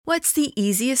What's the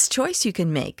easiest choice you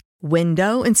can make?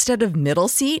 Window instead of middle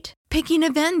seat? Picking a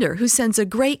vendor who sends a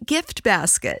great gift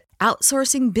basket?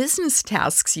 Outsourcing business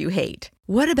tasks you hate?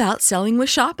 What about selling with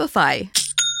Shopify?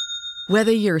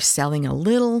 Whether you're selling a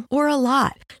little or a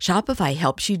lot, Shopify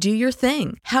helps you do your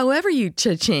thing, however you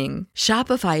cha-ching.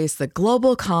 Shopify is the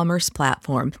global commerce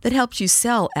platform that helps you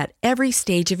sell at every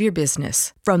stage of your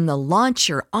business. From the launch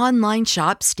your online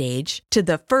shop stage to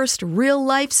the first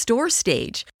real-life store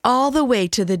stage, all the way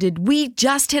to the did we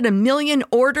just hit a million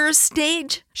orders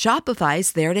stage.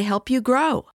 Shopify's there to help you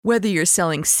grow. Whether you're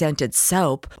selling scented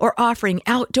soap or offering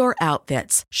outdoor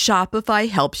outfits, Shopify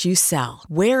helps you sell.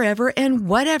 Wherever and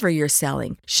whatever you're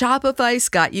selling, Shopify's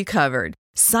got you covered.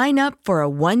 Sign up for a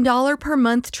 $1 per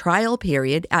month trial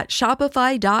period at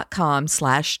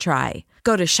shopify.com/try.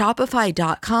 Go to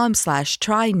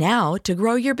shopify.com/try now to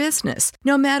grow your business,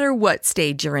 no matter what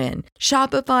stage you're in.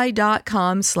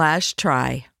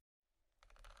 Shopify.com/try.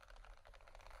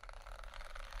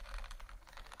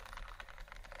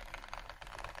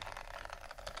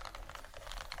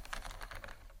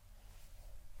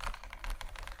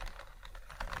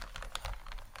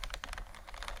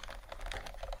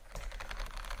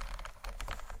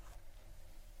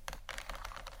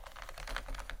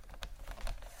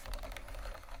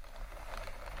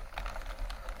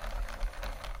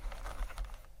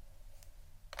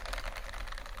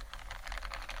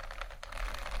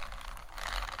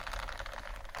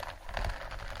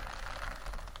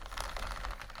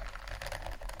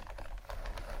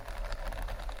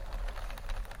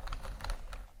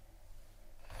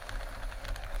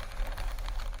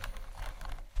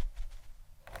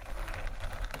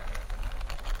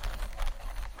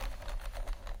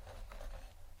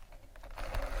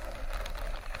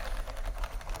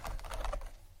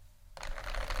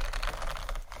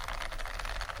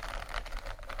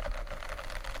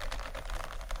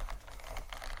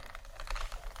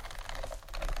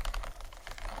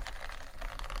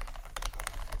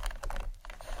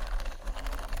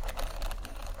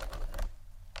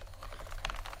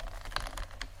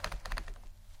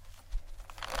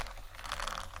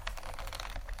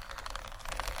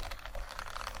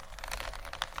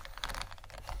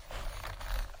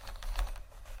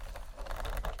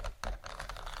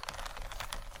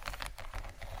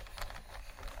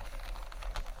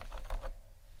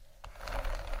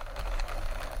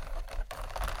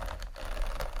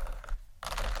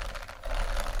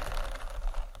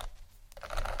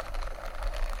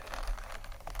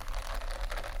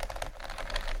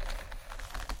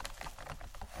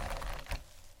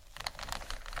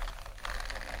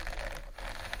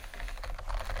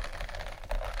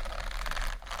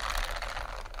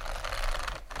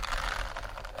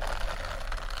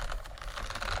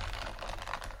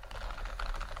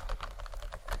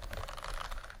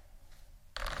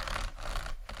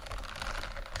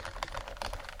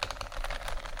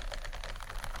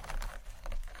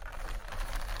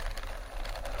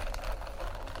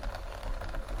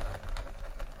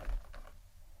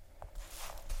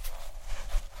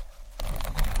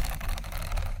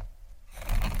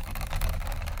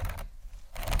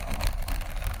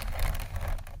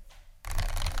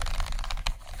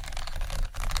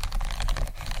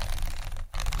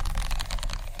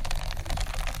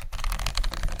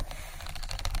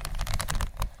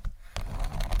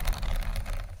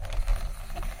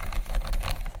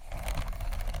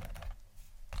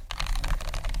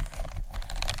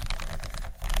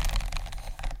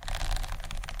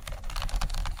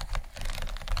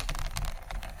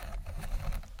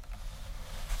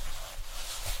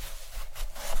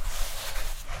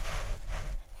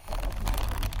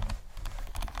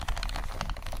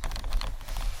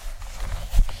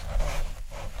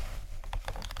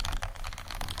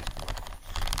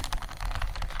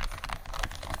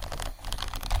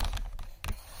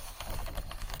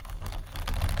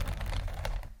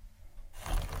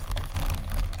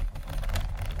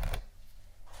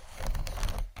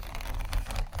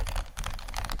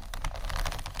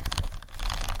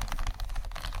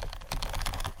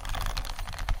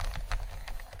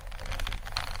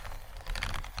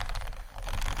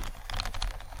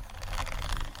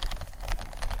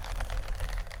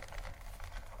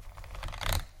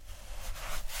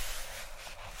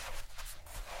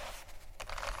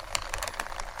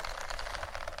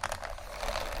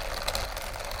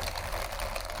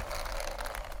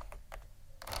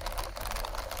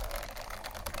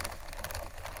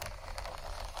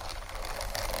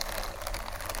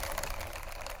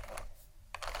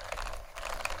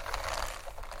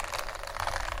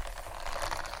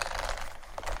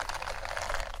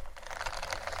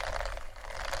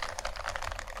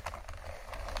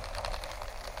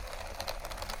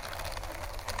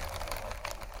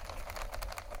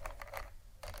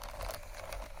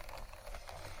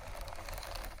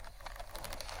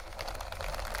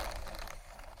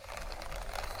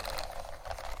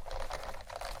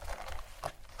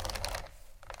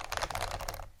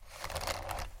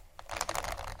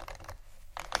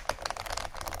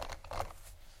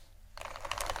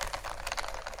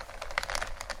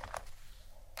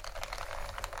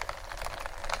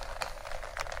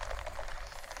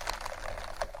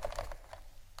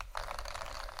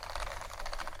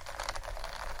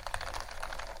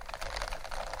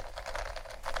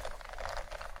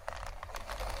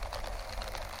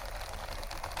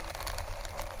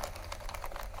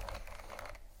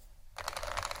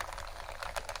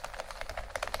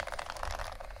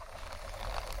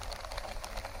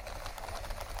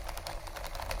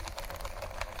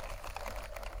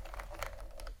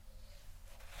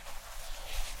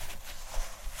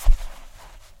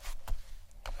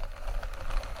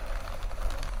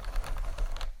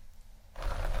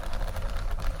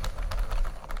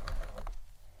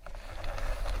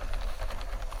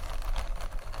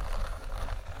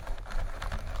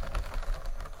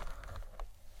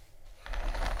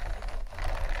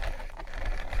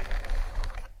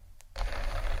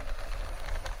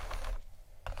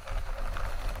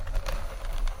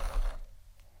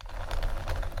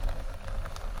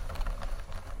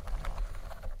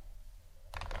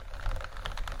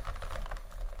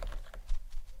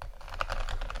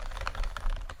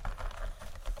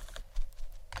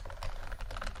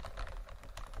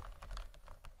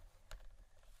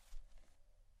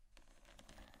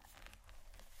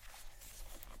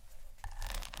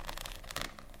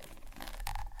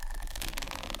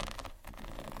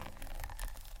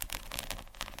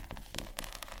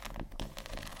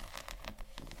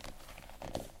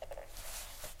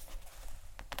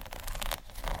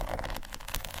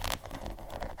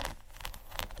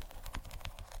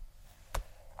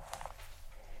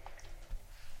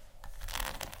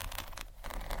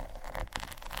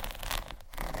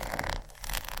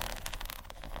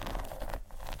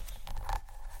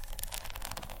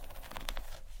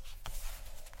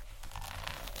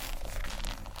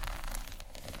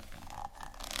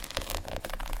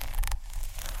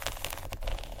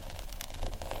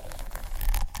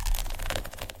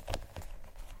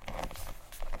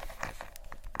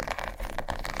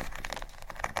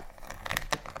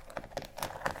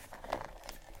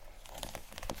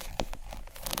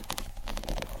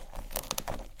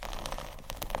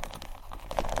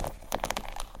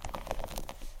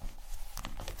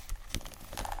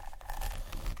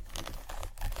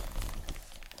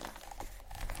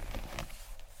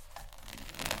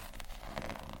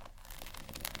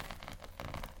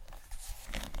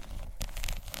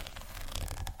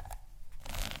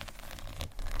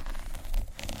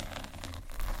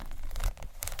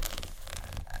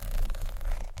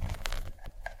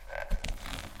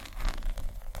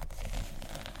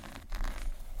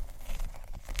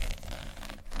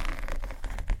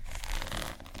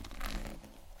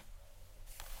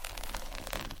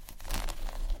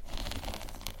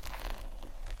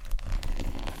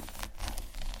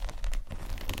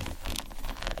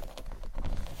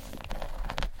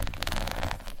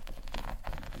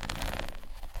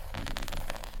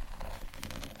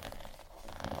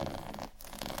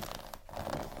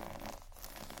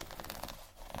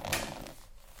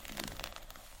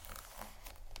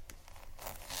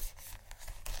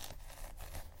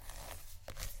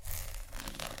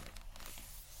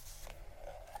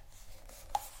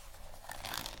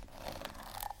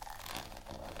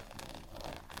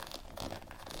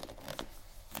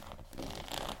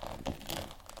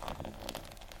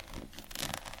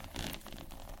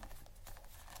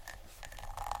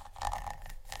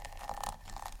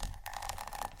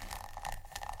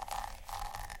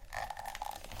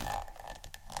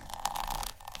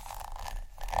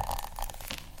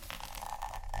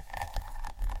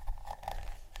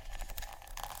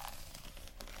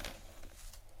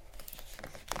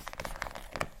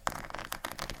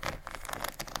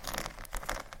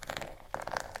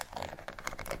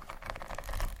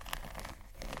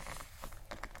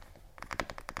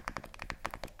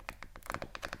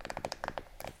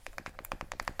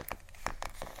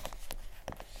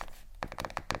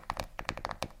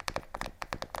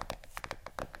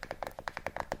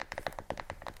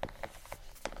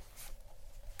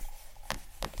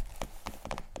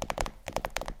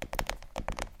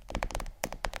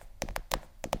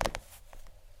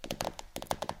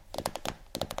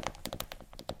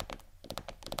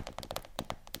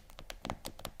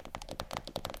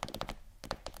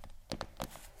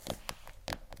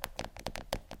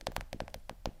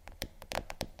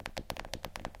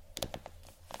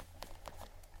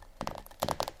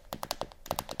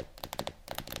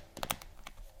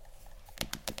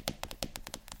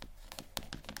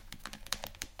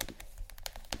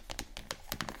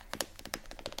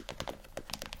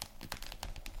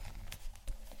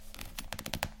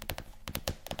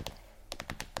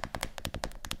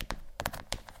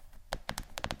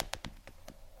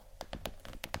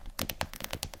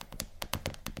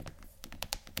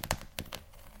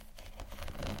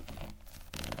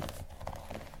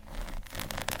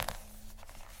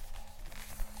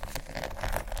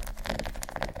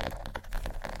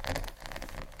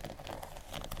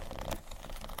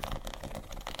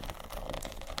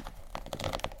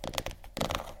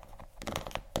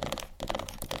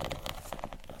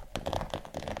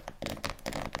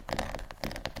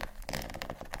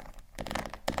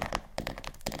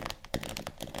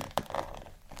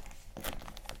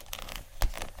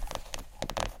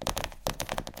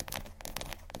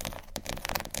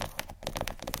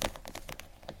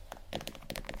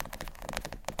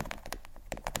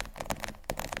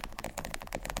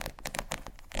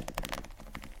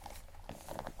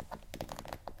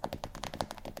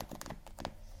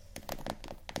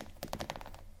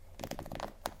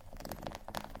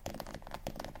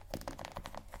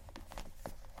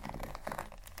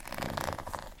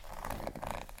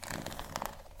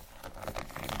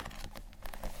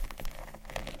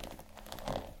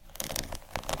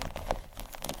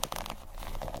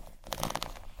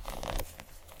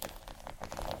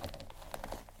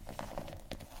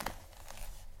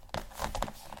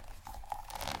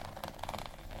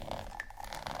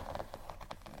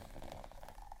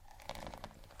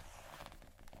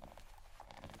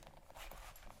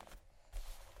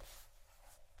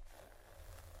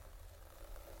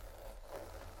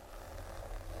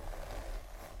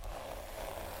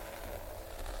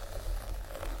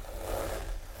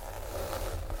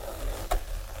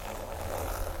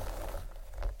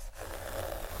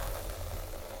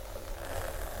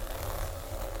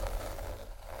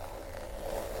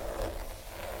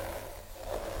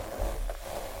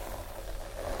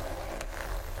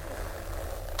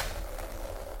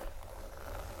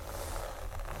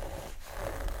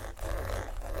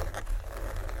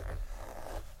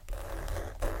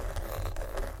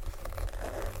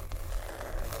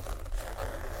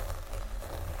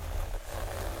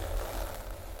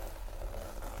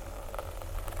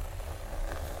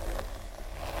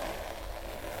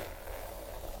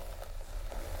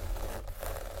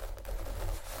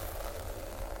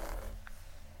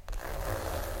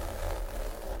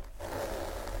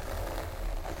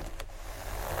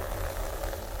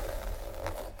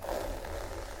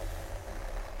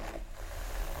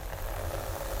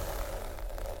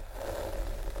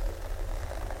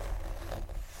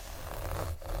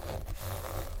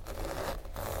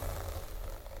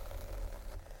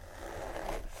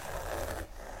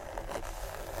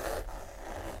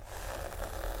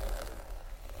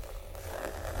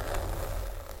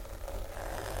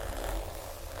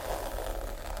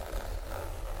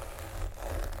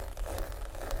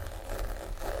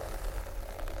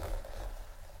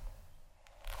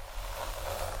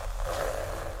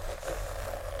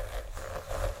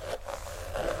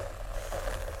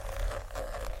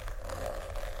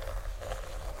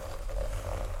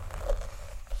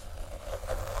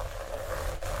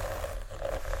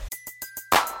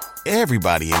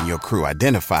 Everybody in your crew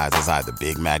identifies as either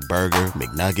Big Mac Burger,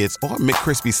 McNuggets, or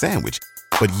McCrispy Sandwich.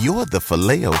 But you're the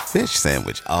Filet-O-Fish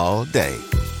Sandwich all day.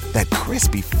 That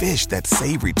crispy fish, that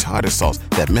savory tartar sauce,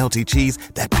 that melty cheese,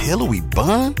 that pillowy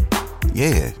bun.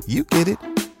 Yeah, you get it.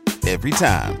 Every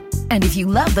time. And if you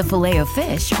love the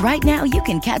Filet-O-Fish, right now you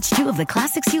can catch 2 of the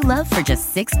classics you love for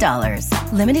just $6.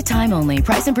 Limited time only.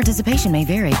 Price and participation may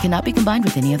vary. Cannot be combined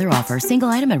with any other offer. Single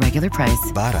item at regular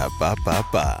price.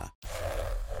 Ba-da-ba-ba-ba.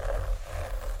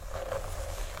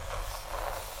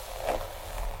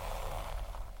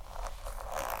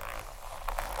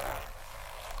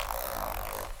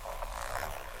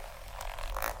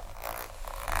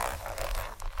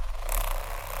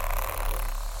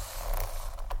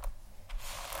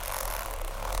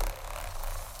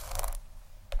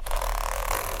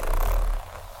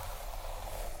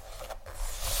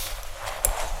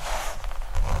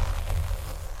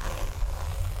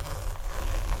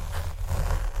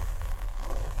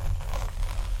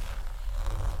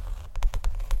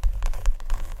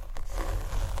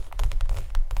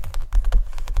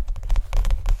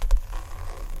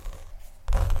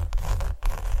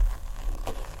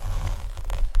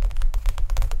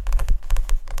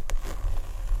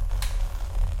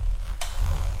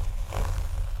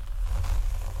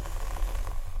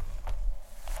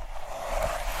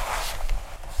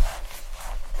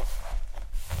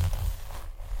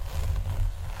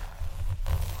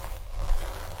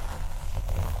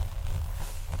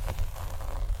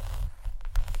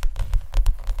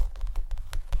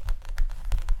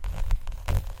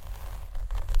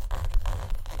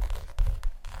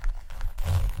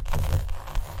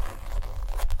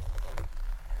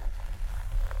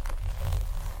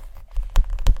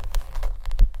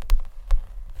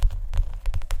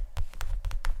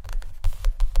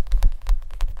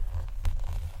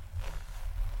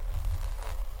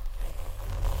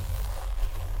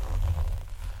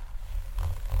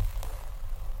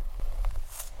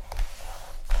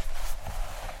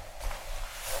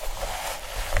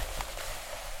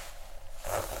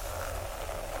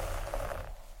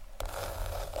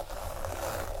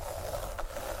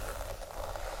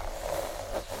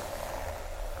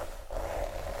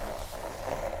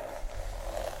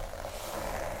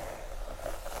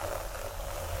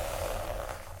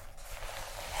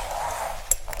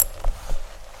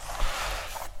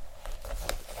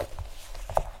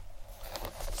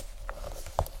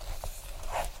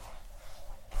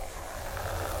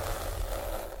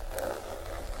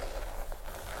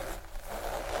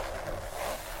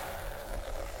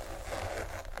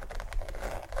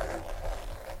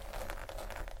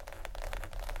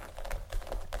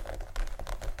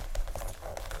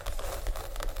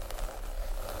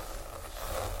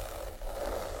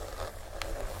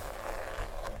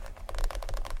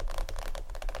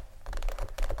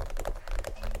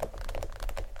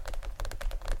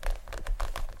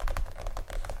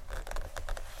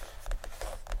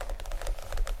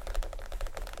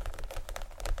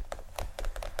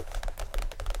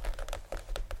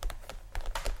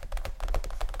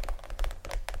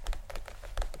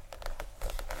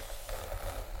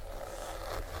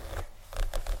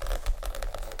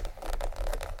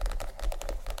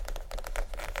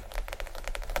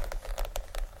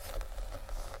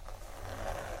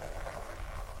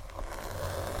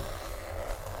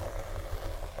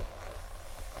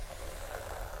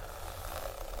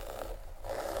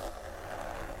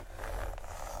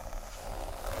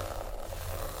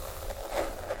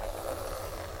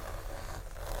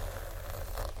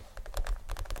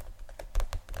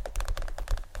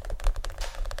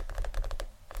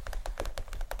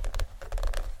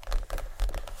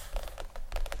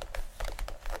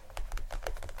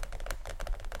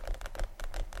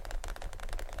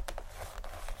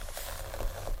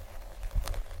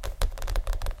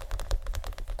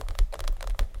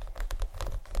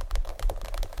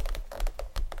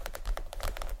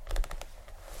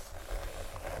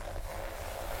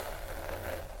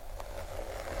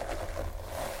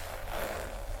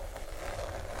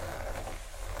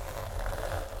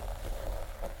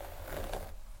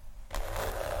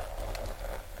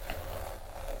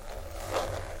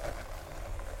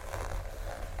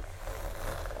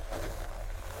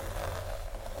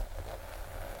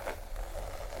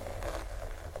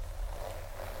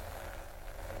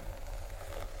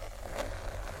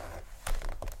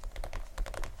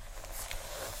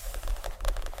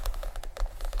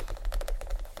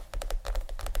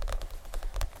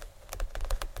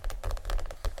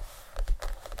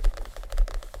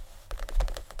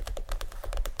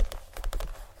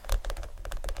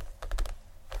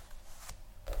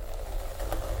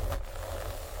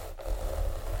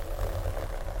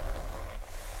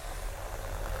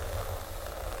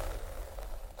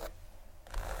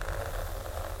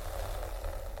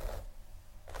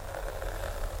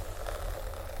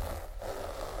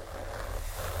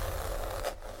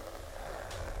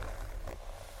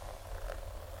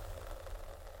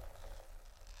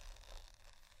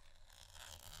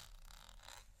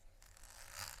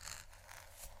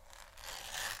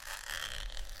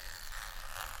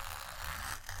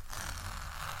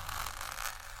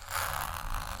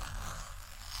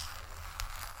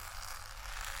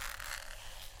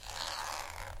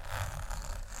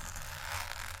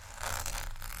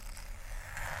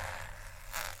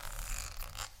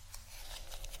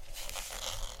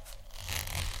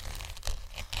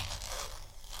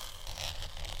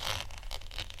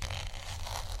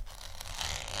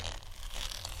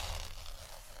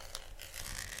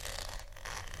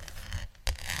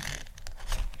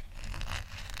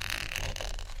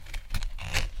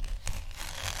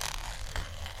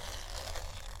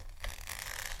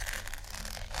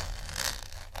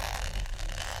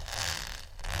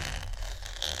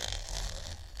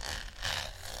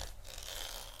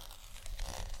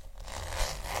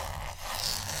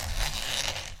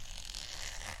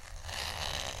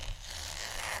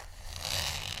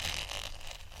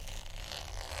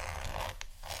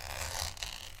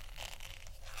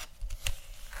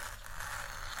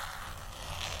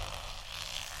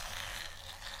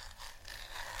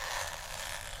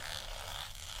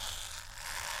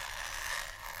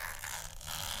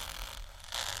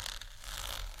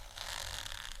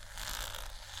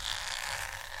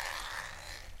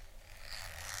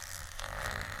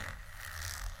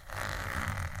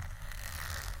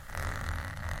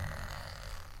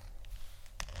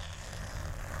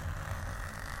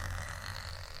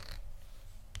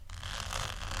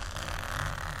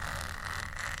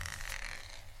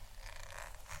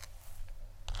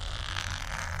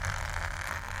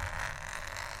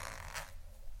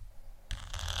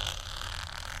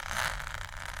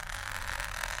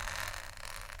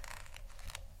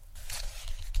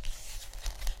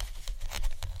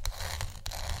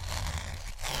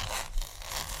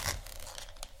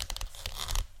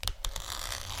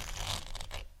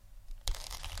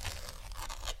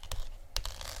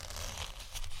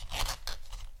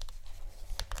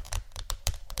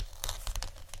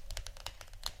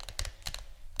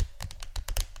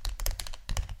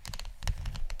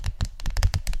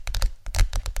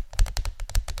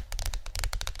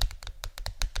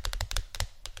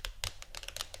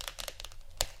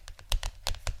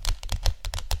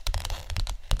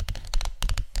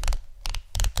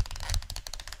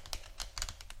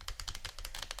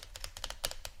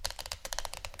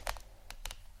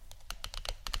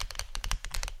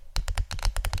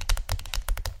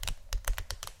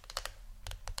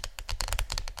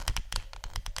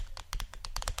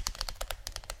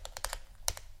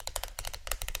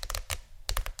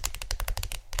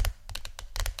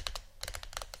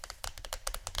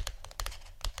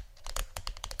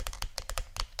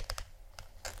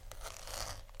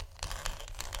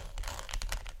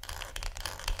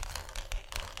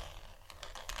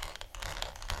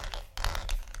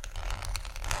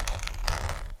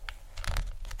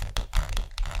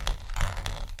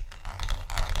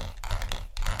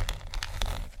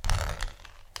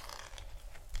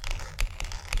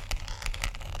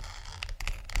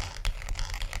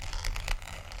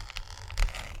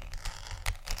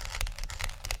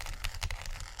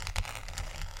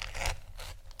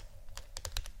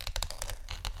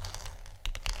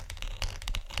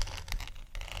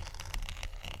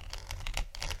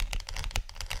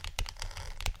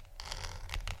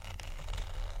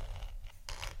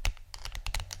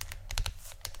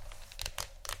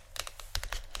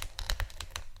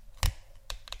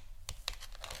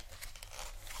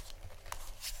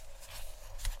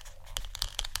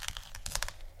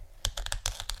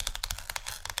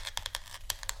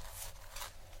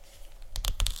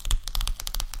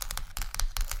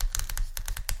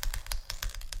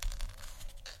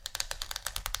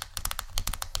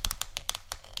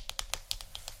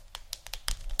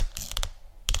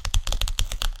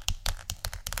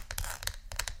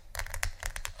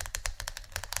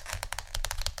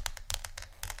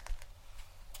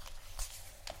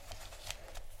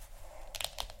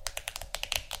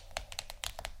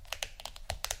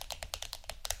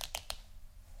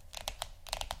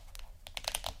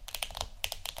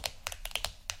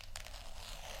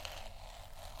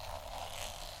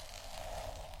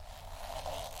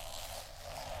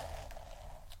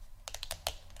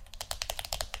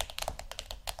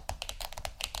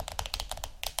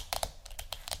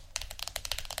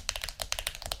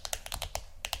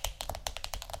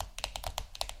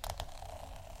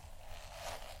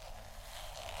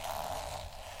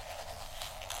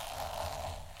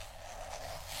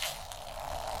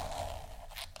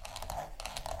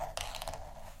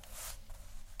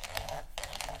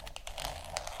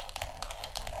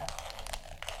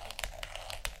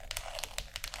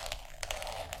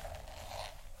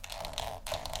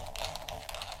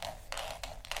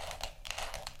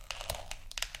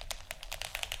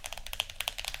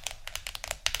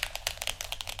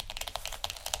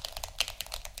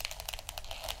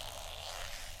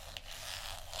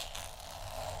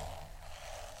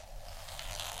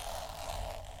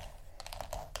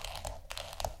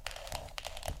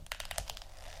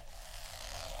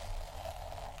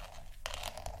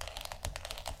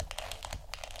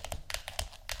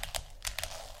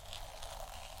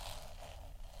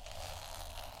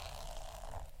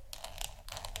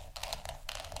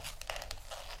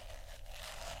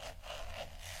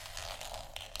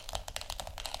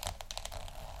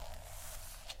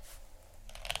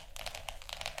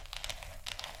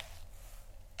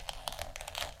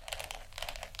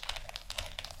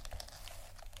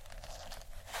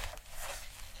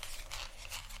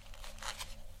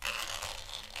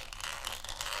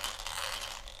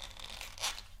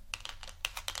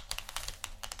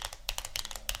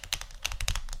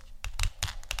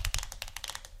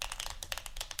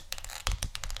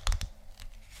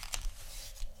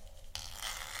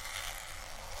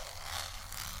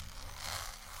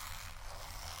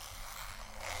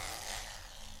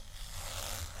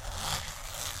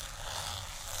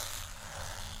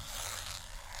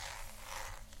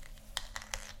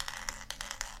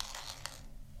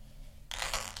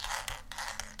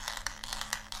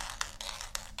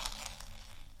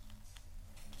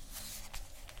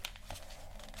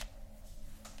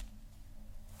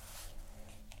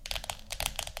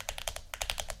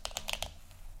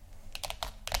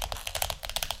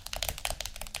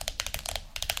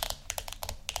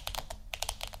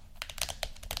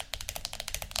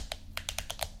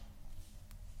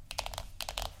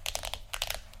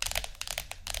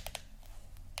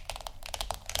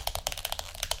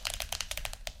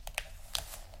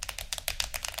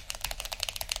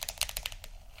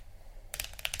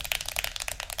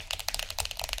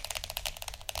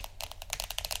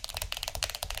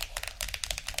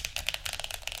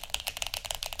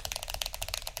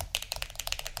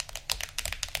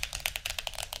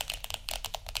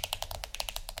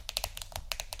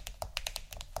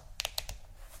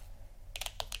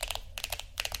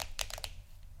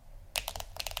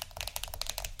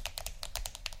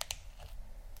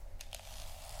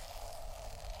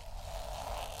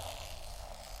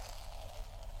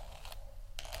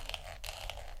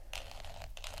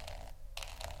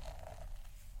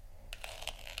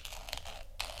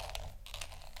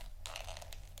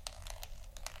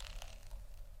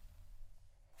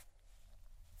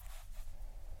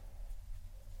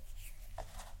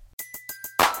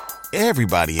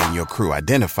 Everybody in your crew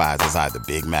identifies as either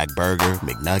Big Mac Burger,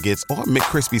 McNuggets, or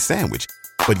McCrispy Sandwich.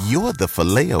 But you're the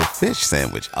Filet-O-Fish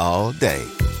Sandwich all day.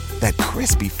 That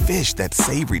crispy fish, that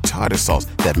savory tartar sauce,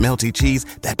 that melty cheese,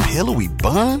 that pillowy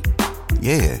bun.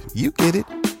 Yeah, you get it.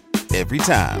 Every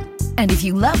time. And if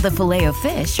you love the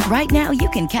Filet-O-Fish, right now you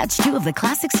can catch 2 of the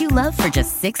classics you love for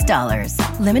just $6.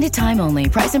 Limited time only.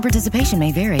 Price and participation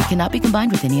may vary. Cannot be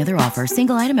combined with any other offer.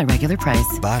 Single item at regular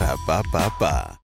price. Ba-da-ba-ba-ba.